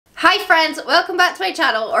Hi friends, welcome back to my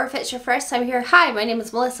channel, or if it's your first time here, hi, my name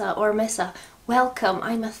is Melissa, or Missa. Welcome,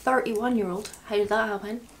 I'm a 31-year-old. How did that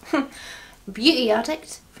happen? Beauty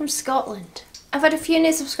addict from Scotland. I've had a few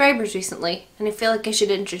new subscribers recently, and I feel like I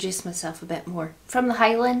should introduce myself a bit more. From the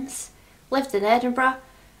Highlands, lived in Edinburgh,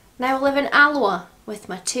 now I live in Alloa with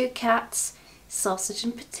my two cats, Sausage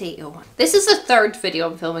and Potato. This is the third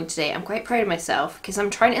video I'm filming today. I'm quite proud of myself, because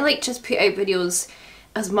I'm trying to just put out videos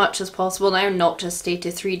as much as possible now, not just stay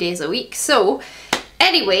to 3 days a week. So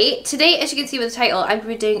anyway, today, as you can see with the title, I'm going to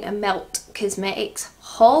be doing a Melt Cosmetics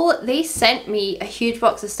haul. They sent me a huge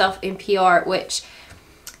box of stuff in PR, which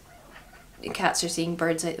the cats are seeing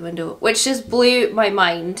birds out the window, which just blew my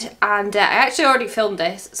mind. And I actually already filmed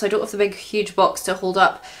this, so I don't have the big huge box to hold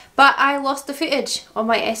up, but I lost the footage on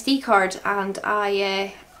my SD card and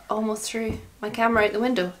I almost threw my camera out the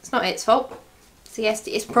window. It's not its fault,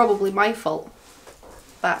 it's probably my fault,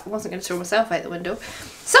 but I wasn't going to throw myself out the window.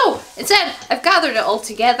 So instead, I've gathered it all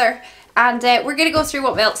together, and we're going to go through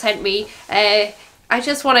what Melt sent me. I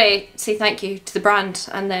just want to say thank you to the brand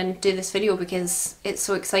and then do this video because it's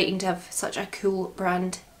so exciting to have such a cool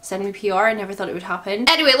brand send me PR. I never thought it would happen.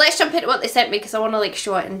 Anyway, let's jump into what they sent me because I want to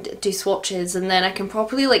show it and do swatches, and then I can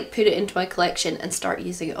properly put it into my collection and start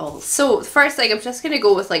using it all. So the first thing, I'm just going to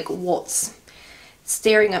go with what's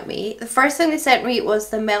staring at me. The first thing they sent me was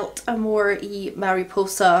the Melt Amore y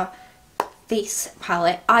Mariposa face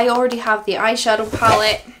palette. I already have the eyeshadow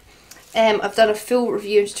palette. I've done a full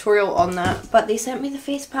review and tutorial on that, but they sent me the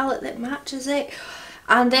face palette that matches it,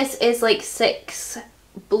 and this is 6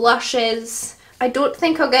 blushes. I don't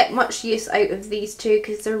think I'll get much use out of these two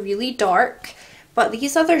because they're really dark, but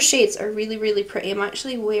these other shades are really pretty. I'm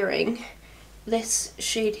actually wearing this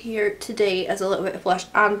shade here today as a little bit of blush,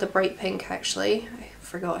 and the bright pink actually. I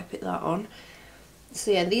forgot I put that on.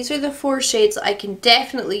 So yeah, these are the 4 shades that I can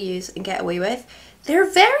definitely use and get away with. They're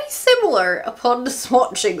very similar upon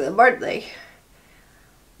swatching them, aren't they?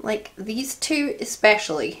 These two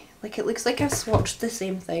especially. It looks like I've swatched the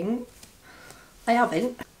same thing. I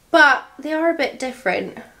haven't. But they are a bit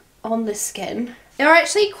different on the skin. They are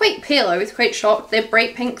actually quite pale. I was quite shocked. The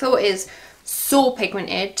bright pink though is so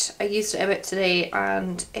pigmented. I used it a bit today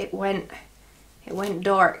and it went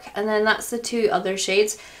dark. And then that's the 2 other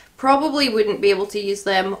shades. Probably wouldn't be able to use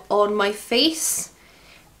them on my face,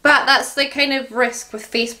 but that's the kind of risk with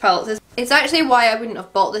face palettes. It's actually why I wouldn't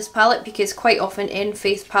have bought this palette, because quite often in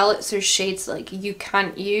face palettes there's shades you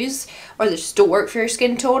can't use or that just don't work for your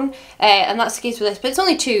skin tone, and that's the case with this. But it's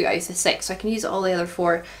only 2 out of the 6, so I can use all the other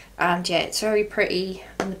 4, and yeah, it's very pretty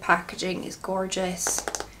and the packaging is gorgeous.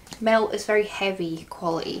 Melt is very heavy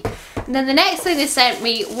quality. And then the next thing they sent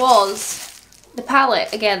me was the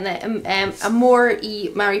palette, again, the Amore y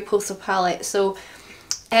Mariposa palette. So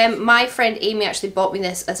my friend Amy actually bought me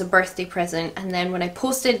this as a birthday present, and then when I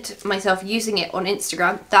posted myself using it on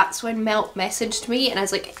Instagram, that's when Melt messaged me, and I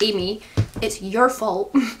was like, Amy, it's your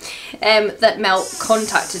fault that Melt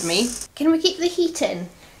contacted me. Can we keep the heat in?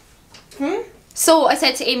 So I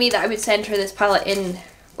said to Amy that I would send her this palette in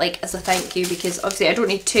as a thank you, because obviously I don't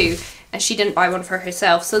need 2 and she didn't buy one for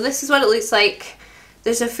herself. So this is what it looks like.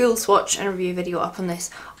 There's a full swatch and review video up on this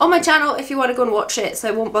on my channel if you want to go and watch it, so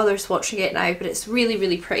I won't bother swatching it now, but it's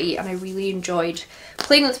really pretty and I really enjoyed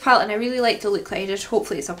playing with this palette and I really like the look that I did.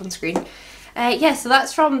 Hopefully it's up on screen. Yeah, so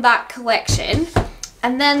that's from that collection.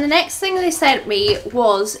 And then the next thing they sent me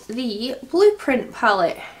was the Blueprint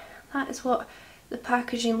palette. That is what the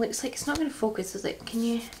packaging looks like. It's not going to focus, is it? Can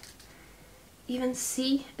you even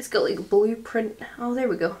see? It's got Blueprint. Oh, there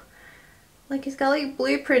we go. It's got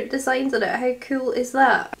Blueprint designs on it. How cool is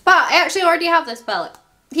that? But I actually already have this palette.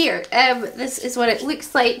 Here, this is what it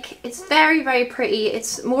looks like. It's very pretty.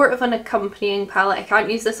 It's more of an accompanying palette. I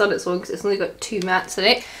can't use this on its own because it's only got 2 mattes in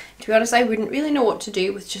it. To be honest, I wouldn't really know what to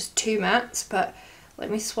do with just 2 mattes, but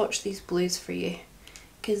let me swatch these blues for you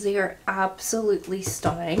because they are absolutely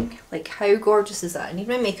stunning. How gorgeous is that? I need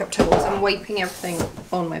my makeup towels. I'm wiping everything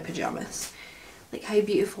on my pyjamas. How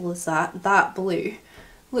beautiful is that? That blue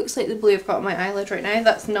looks like the blue I've got on my eyelid right now.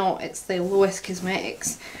 That's not, it's the Lowest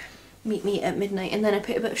Cosmetics Meet Me at Midnight, and then I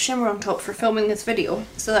put a bit of shimmer on top for filming this video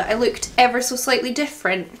so that I looked ever so slightly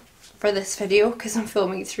different for this video because I'm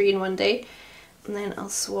filming 3 in one day. And then I'll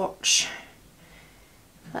swatch.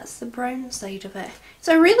 That's the brown side of it. It's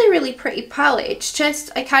a really pretty palette. It's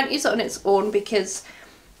just I can't use it on its own because,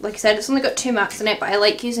 like I said, it's only got 2 mattes in it, but I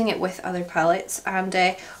like using it with other palettes. And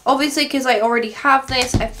obviously, because I already have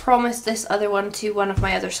this, I've promised this other one to one of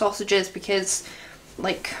my other sausages because,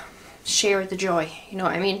 share the joy, you know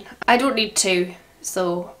what I mean? I don't need 2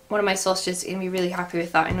 So one of my sausages is going to be really happy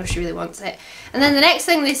with that. I know she really wants it. And then the next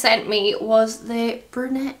thing they sent me was the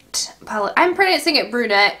brunette palette. I'm pronouncing it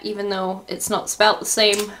brunette even though it's not spelt the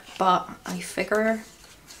same, but I figure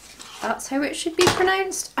that's how it should be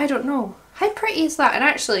pronounced. I don't know. How pretty is that? And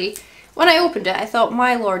actually, when I opened it, I thought,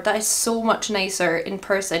 my lord, that is so much nicer in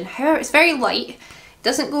person. However, it's very light. It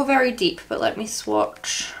doesn't go very deep, but let me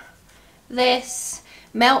swatch this.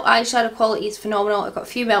 Melt eyeshadow quality is phenomenal. I've got a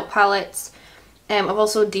few melt palettes. I've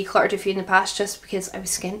also decluttered a few in the past just because I was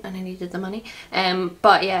skint and I needed the money.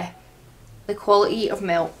 But yeah, the quality of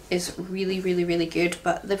melt is really, really, really good.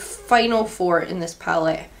 But the final four in this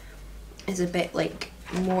palette is a bit like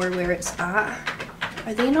more where it's at.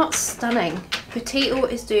 Are they not stunning? Potato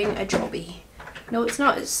is doing a jobby. No, it's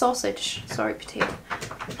not. It's sausage. Sorry, potato.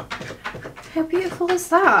 How beautiful is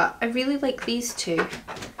that? I really like these two.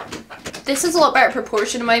 This is a lot better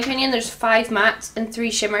proportion in my opinion. There's 5 mattes and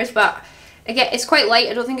 3 shimmers, but again, it's quite light.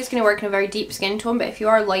 I don't think it's going to work in a very deep skin tone, but if you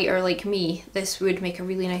are lighter like me, this would make a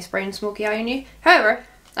really nice brown smoky eye on you. However,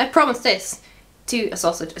 I promised this to a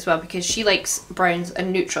sausage as well because she likes browns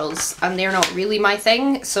and neutrals and they're not really my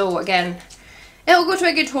thing. So again, it'll go to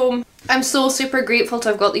a good home. I'm so super grateful to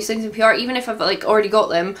have got these things in PR, even if I've like already got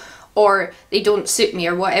them or they don't suit me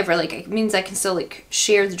or whatever. Like, it means I can still like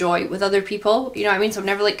share the joy with other people, you know what I mean? So I'm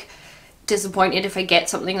never like disappointed if I get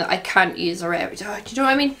something that I can't use or whatever. Do you know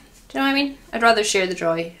what I mean? Do you know what I mean? I'd rather share the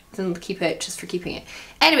joy than keep it just for keeping it.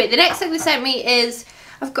 Anyway, the next thing they sent me is,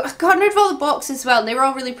 I've gotten rid of all the boxes as well, and they were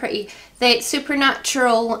all really pretty. The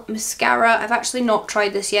Supernatural mascara. I've actually not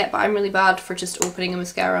tried this yet, but I'm really bad for just opening a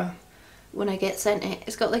mascara when I get sent it.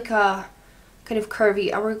 It's got like a kind of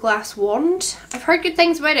curvy hourglass wand. I've heard good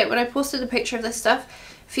things about it. When I posted a picture of this stuff,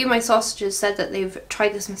 a few of my sausages said that they've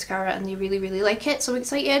tried this mascara and they really, really like it, so I'm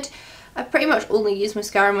excited. I pretty much only use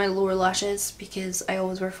mascara on my lower lashes because I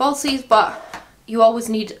always wear falsies, but you always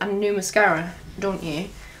need a new mascara, don't you?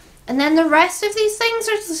 And then the rest of these things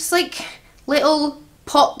are just like little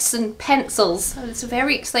pots and pencils, and it's a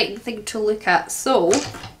very exciting thing to look at. So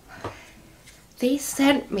they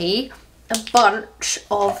sent me a bunch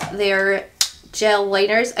of their gel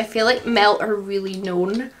liners. I feel like Melt are really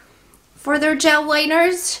known for their gel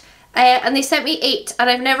liners. And they sent me 8, and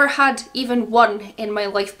I've never had even one in my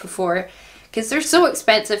life before because they're so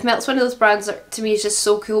expensive. Melt's one of those brands that to me is just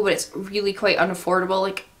so cool, but it's really quite unaffordable.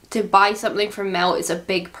 Like, to buy something from Melt is a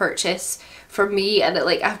big purchase for me, and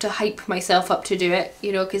I have to hype myself up to do it,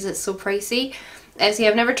 you know, because it's so pricey. So yeah,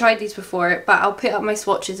 I've never tried these before, but I'll put up my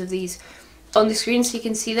swatches of these on the screen so you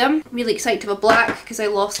can see them. Really excited to have a black because I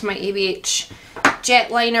lost my ABH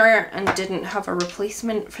jet liner and didn't have a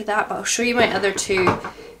replacement for that, but I'll show you my other 2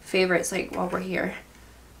 favourites like while we're here.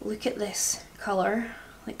 Look at this colour.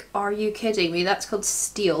 Like, are you kidding me? That's called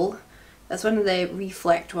Steel. That's one of the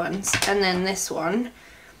Reflect ones. And then this one,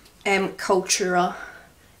 Cultura,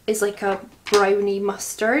 is like a brownie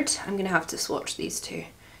mustard. I'm gonna have to swatch these 2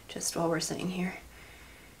 just while we're sitting here.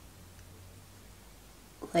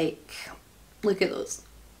 Like, look at those.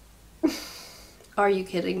 Are you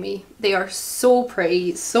kidding me? They are so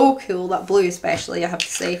pretty, so cool. That blue especially, I have to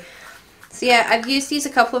say. So yeah, I've used these a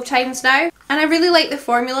couple of times now, and I really like the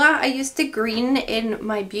formula. I used the green in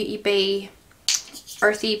my Beauty Bay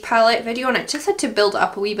Earthy palette video, and I just had to build it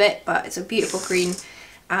up a wee bit, but it's a beautiful green.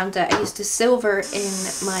 And I used the silver in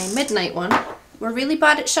my Midnight one. We're really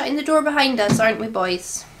bad at shutting the door behind us, aren't we,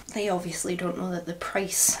 boys? They obviously don't know that the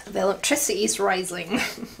price of electricity is rising.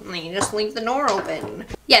 They just leave the door open.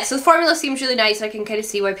 Yeah, so the formula seems really nice. I can kind of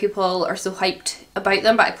see why people are so hyped about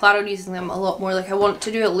them, but I plan on using them a lot more. Like, I want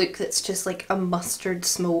to do a look that's just like a mustard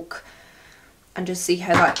smoke and just see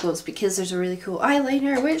how that goes, because there's a really cool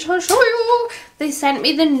eyeliner, which I'll show you. They sent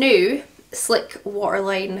me the new Slick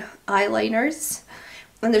Waterline eyeliners,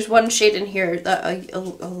 and there's one shade in here that a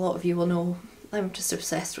lot of you will know. I'm just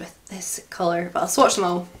obsessed with this colour, but I'll swatch them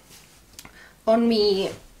all on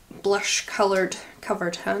me blush covered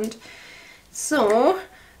hand. So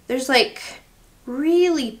there's like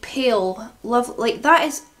really pale, like that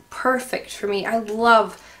is perfect for me. I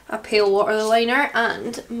love a pale waterliner,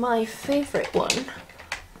 and my favourite one,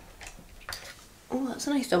 oh, that's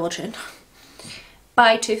a nice double chin,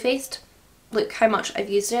 by Too Faced. Look how much I've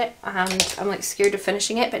used it, and I'm like scared of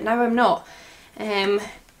finishing it, but now I'm not,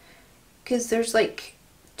 because there's like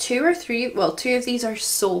 2 or 3, well, 2 of these are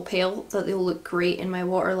so pale that they'll look great in my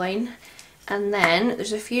waterline, and then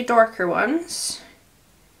there's a few darker ones.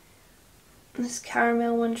 This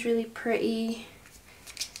caramel one's really pretty,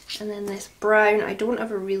 and then this brown. I don't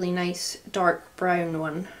have a really nice dark brown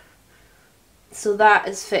one, so that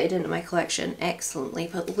is fitted into my collection excellently.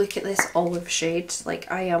 But look at this olive shade.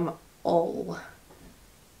 Like, I am all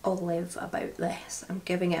olive about this. I'm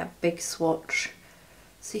giving it a big swatch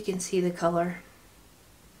so you can see the colour.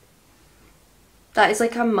 That is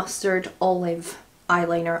like a mustard olive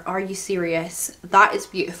eyeliner. Are you serious? That is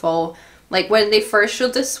beautiful. Like when they first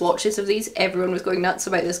showed the swatches of these, everyone was going nuts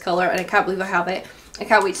about this colour, and I can't believe I have it. I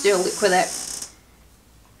can't wait to do a look with it.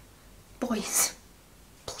 Boys,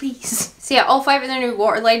 please. So yeah, all 5 of their new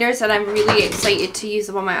waterliners, and I'm really excited to use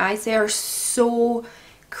them on my eyes. They are so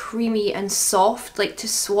creamy and soft, like to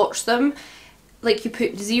swatch them. Like you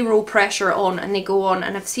put zero pressure on and they go on,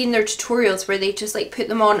 and I've seen their tutorials where they just like put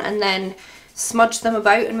them on and then smudge them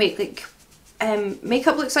about and make like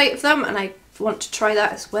makeup looks out of them, and I want to try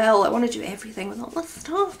that as well. I want to do everything with all this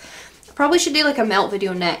stuff. I probably should do like a melt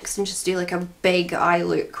video next and just do like a big eye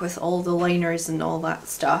look with all the liners and all that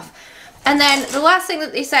stuff. And then the last thing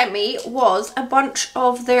that they sent me was a bunch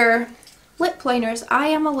of their lip liners. I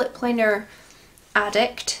am a lip liner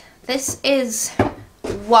addict. This is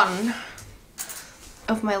one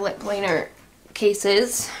of my lip liner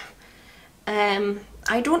cases.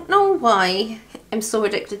 I don't know why I'm so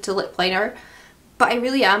addicted to lip liner, but I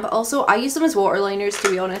really am. But also I use them as waterliners,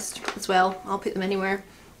 to be honest, as well. I'll put them anywhere.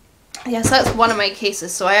 Yeah, so that's one of my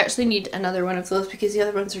cases, so I actually need another one of those because the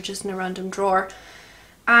other ones are just in a random drawer.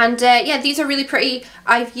 And yeah, these are really pretty.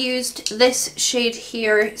 I've used this shade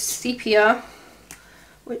here, Sepia,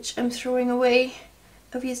 which I'm throwing away.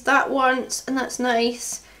 I've used that once and that's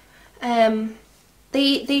nice.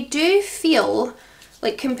 They do feel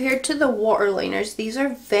like, compared to the waterliners, these are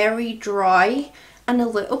very dry and a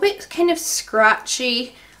little bit kind of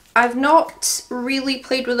scratchy. I've not really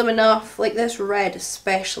played with them enough. Like this red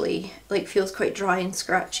especially, like feels quite dry and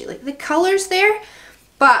scratchy. Like the colour's there,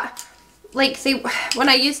 but like when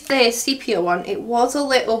I used the sepia one, it was a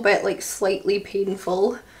little bit like slightly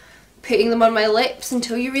painful putting them on my lips.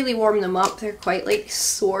 Until you really warm them up, they're quite like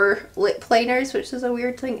sore lip liners, which is a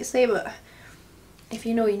weird thing to say, but if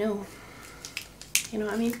you know, you know. You know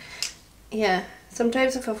what I mean? Yeah.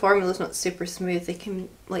 Sometimes if a formula's not super smooth, they can,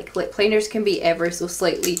 like, lip liners can be ever so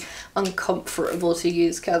slightly uncomfortable to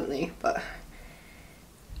use, can't they? But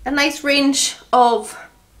a nice range of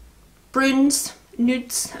brunes,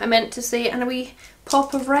 nudes, I meant to say, and a wee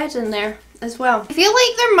pop of red in there as well. I feel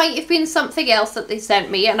like there might have been something else that they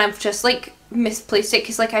sent me and I've just like misplaced it,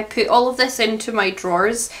 because like I put all of this into my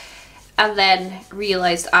drawers and then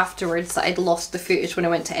realised afterwards that I'd lost the footage when I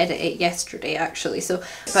went to edit it yesterday actually. So,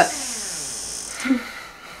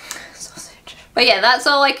 but yeah, that's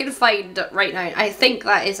all I can find right now. I think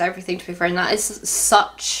that is everything, to be fair, and that is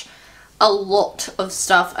such a lot of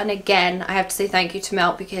stuff. And again, I have to say thank you to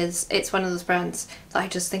Melt, because it's one of those brands that I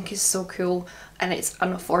just think is so cool and it's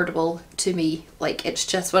unaffordable to me. Like, it's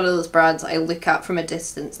just one of those brands I look at from a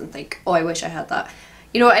distance and think, oh, I wish I had that.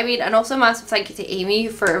 You know what I mean? And also a massive thank you to Amy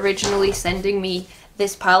for originally sending me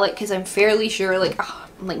this palette, because I'm fairly sure, like,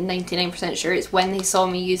 I'm like 99% sure it's when they saw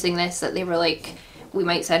me using this that they were like, we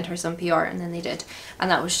might send her some PR, and then they did. And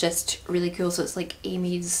that was just really cool. So it's like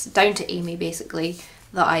Amy's, down to Amy basically,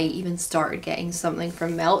 that I even started getting something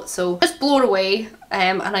from Melt. So just blown away,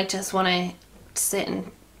 and I just want to sit and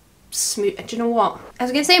smoosh. Do you know what? I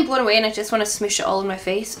was going to say I'm blown away and I just want to smoosh it all in my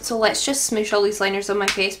face. So let's just smoosh all these liners on my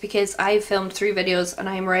face, because I've filmed 3 videos and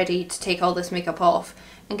I'm ready to take all this makeup off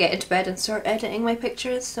and get into bed and start editing my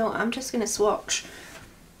pictures. So I'm just going to swatch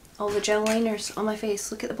all the gel liners on my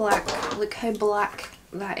face. Look at the black. Look how black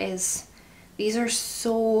that is. These are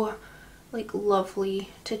so like lovely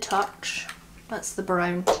to touch. That's the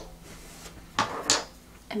brown.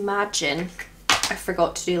 Imagine I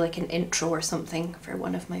forgot to do like an intro or something for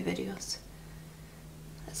one of my videos.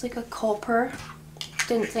 That's like a copper.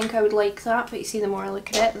 Didn't think I would like that, but you see, the more I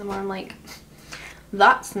look at it, the more I'm like,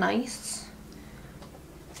 that's nice.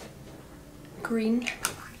 Green.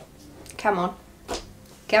 Come on.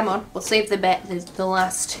 Come on. We'll save the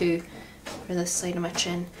last 2 for this side of my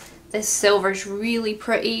chin. This silver's really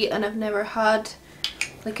pretty, and I've never had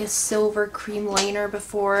like a silver cream liner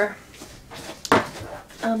before.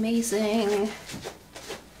 Amazing.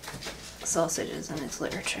 Sausages in its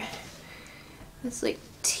litter tray. It's like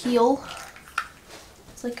teal.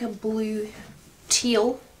 It's like a blue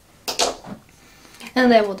teal.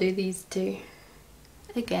 And then we'll do these 2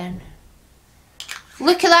 again.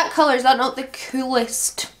 Look at that colour. Is that not the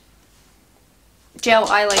coolest gel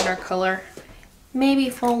eyeliner colour? Maybe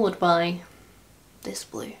followed by this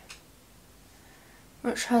blue,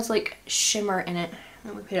 which has like shimmer in it.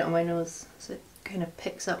 Let me put it on my nose so it kind of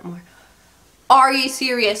picks up more. Are you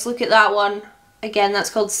serious? Look at that one. Again, that's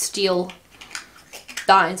called Steel.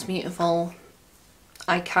 That is beautiful.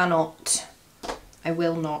 I cannot. I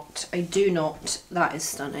will not. I do not. That is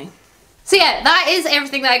stunning. So yeah, that is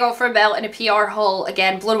everything that I got from Belle in a PR haul.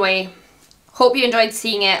 Again, blown away. Hope you enjoyed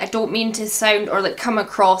seeing it. I don't mean to sound or like come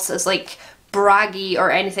across as like braggy or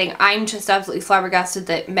anything. I'm just absolutely flabbergasted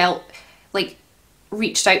that Melt like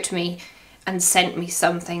reached out to me and sent me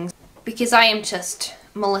some things, because I am just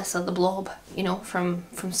Melissa the Blob, you know, from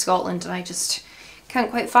Scotland, and I just can't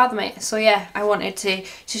quite fathom it. So yeah, I wanted to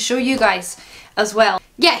show you guys as well.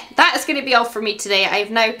 Yeah, that is going to be all for me today.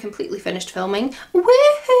 I've now completely finished filming.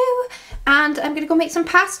 Woohoo! And I'm going to go make some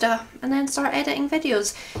pasta and then start editing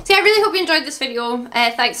videos. So yeah, I really hope you enjoyed this video.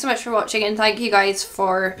 Thanks so much for watching, and thank you guys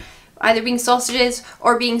for either being sausages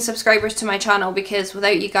or being subscribers to my channel, because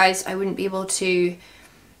without you guys I wouldn't be able to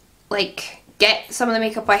like get some of the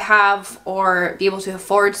makeup I have, or be able to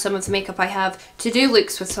afford some of the makeup I have, to do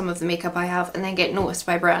looks with some of the makeup I have, and then get noticed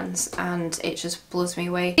by brands, and it just blows me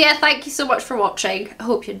away. Yeah, thank you so much for watching. I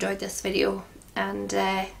hope you enjoyed this video, and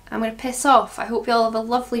I'm going to piss off. I hope you all have a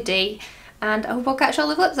lovely day, and I hope I'll catch you on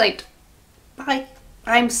the flip side. Bye.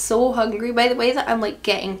 I'm so hungry, by the way, that I'm like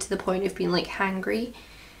getting to the point of being like hangry,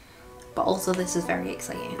 but also this is very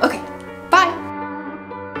exciting. Okay.